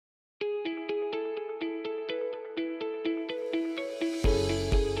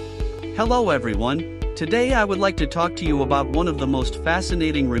Hello everyone, today I would like to talk to you about one of the most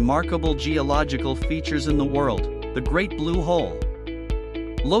fascinating remarkable geological features in the world, the Great Blue Hole.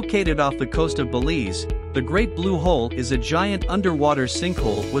 Located off the coast of Belize, the Great Blue Hole is a giant underwater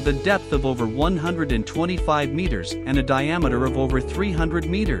sinkhole with a depth of over 125 meters and a diameter of over 300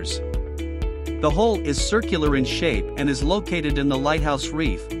 meters. The hole is circular in shape and is located in the Lighthouse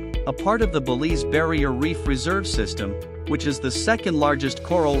Reef, a part of the Belize Barrier Reef Reserve System, which is the second largest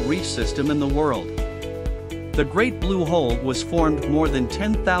coral reef system in the world. The Great Blue Hole was formed more than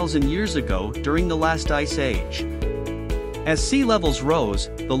 10,000 years ago during the last ice age. As sea levels rose,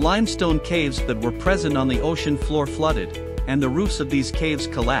 the limestone caves that were present on the ocean floor flooded, and the roofs of these caves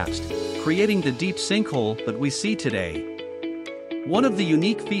collapsed, creating the deep sinkhole that we see today. One of the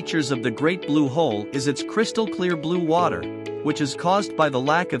unique features of the Great Blue Hole is its crystal clear blue water, which is caused by the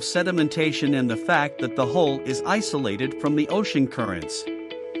lack of sedimentation and the fact that the hole is isolated from the ocean currents.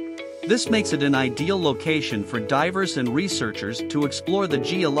 This makes it an ideal location for divers and researchers to explore the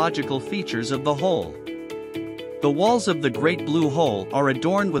geological features of the hole. The walls of the Great Blue Hole are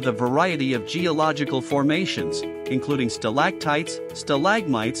adorned with a variety of geological formations, including stalactites,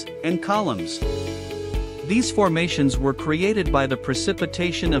 stalagmites, and columns. These formations were created by the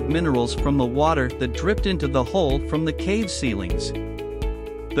precipitation of minerals from the water that dripped into the hole from the cave ceilings.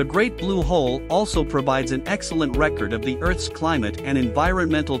 The Great Blue Hole also provides an excellent record of the Earth's climate and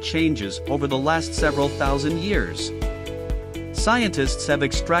environmental changes over the last several thousand years. Scientists have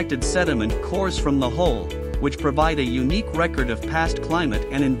extracted sediment cores from the hole, which provide a unique record of past climate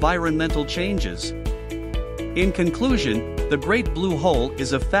and environmental changes. In conclusion, the Great Blue Hole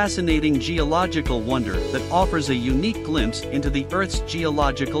is a fascinating geological wonder that offers a unique glimpse into the Earth's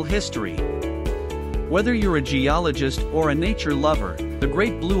geological history. Whether you're a geologist or a nature lover, the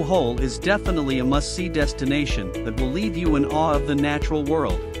Great Blue Hole is definitely a must-see destination that will leave you in awe of the natural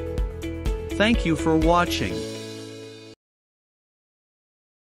world. Thank you for watching.